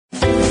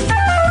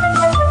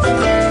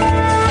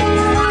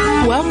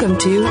Welcome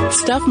to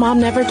Stuff Mom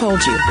Never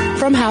Told You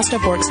from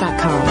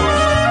HowStuffWorks.com.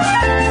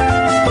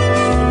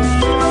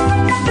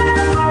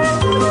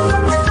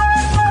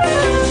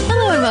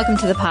 Welcome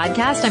to the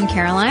podcast. I'm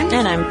Caroline.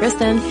 And I'm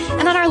Kristen.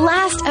 And on our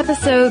last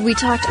episode, we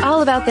talked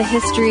all about the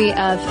history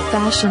of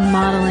fashion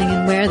modeling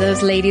and where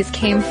those ladies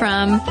came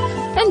from,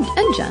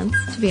 and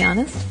gents, to be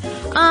honest.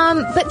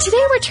 But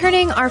today we're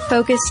turning our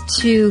focus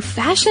to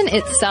fashion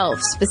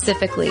itself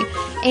specifically,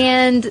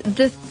 and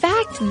the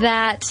fact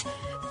that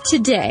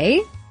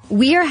today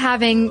we are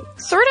having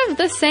sort of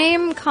the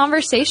same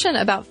conversation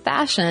about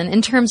fashion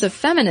in terms of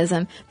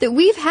feminism that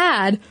we've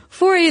had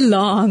for a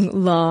long,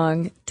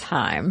 long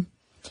time.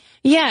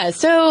 Yeah,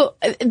 so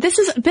this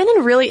has been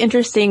a really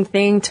interesting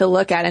thing to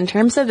look at in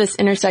terms of this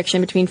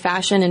intersection between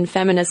fashion and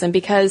feminism,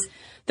 because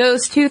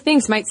those two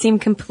things might seem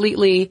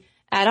completely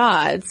at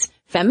odds.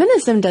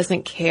 Feminism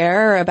doesn't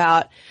care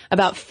about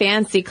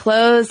fancy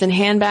clothes and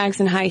handbags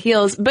and high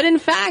heels, but in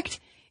fact,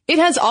 it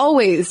has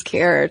always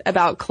cared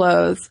about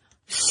clothes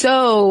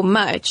so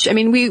much. I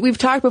mean, we've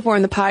talked before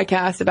in the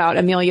podcast about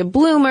Amelia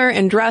Bloomer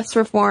and dress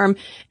reform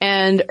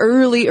and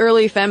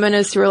early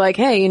feminists who were like,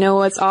 hey, you know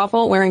what's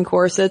awful? Wearing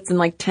corsets and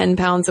like 10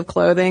 pounds of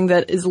clothing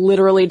that is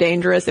literally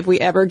dangerous if we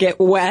ever get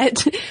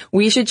wet.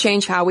 We should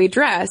change how we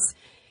dress.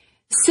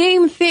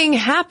 Same thing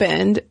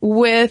happened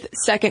with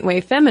second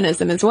wave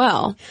feminism as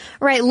well.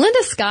 Right.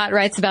 Linda Scott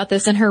writes about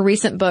this in her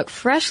recent book,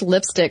 Fresh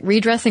Lipstick,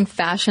 Redressing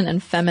Fashion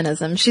and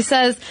Feminism. She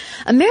says,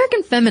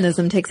 American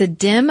feminism takes a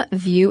dim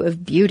view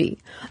of beauty.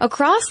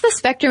 Across the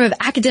spectrum of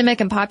academic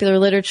and popular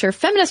literature,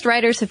 feminist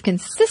writers have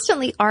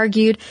consistently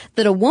argued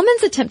that a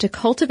woman's attempt to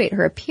cultivate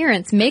her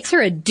appearance makes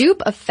her a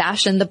dupe of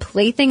fashion, the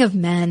plaything of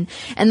men,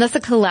 and thus a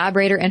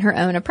collaborator in her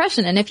own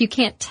oppression. And if you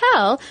can't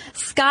tell,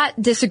 Scott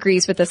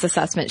disagrees with this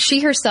assessment.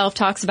 She herself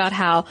talks about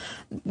how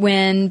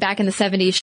when back in the 70s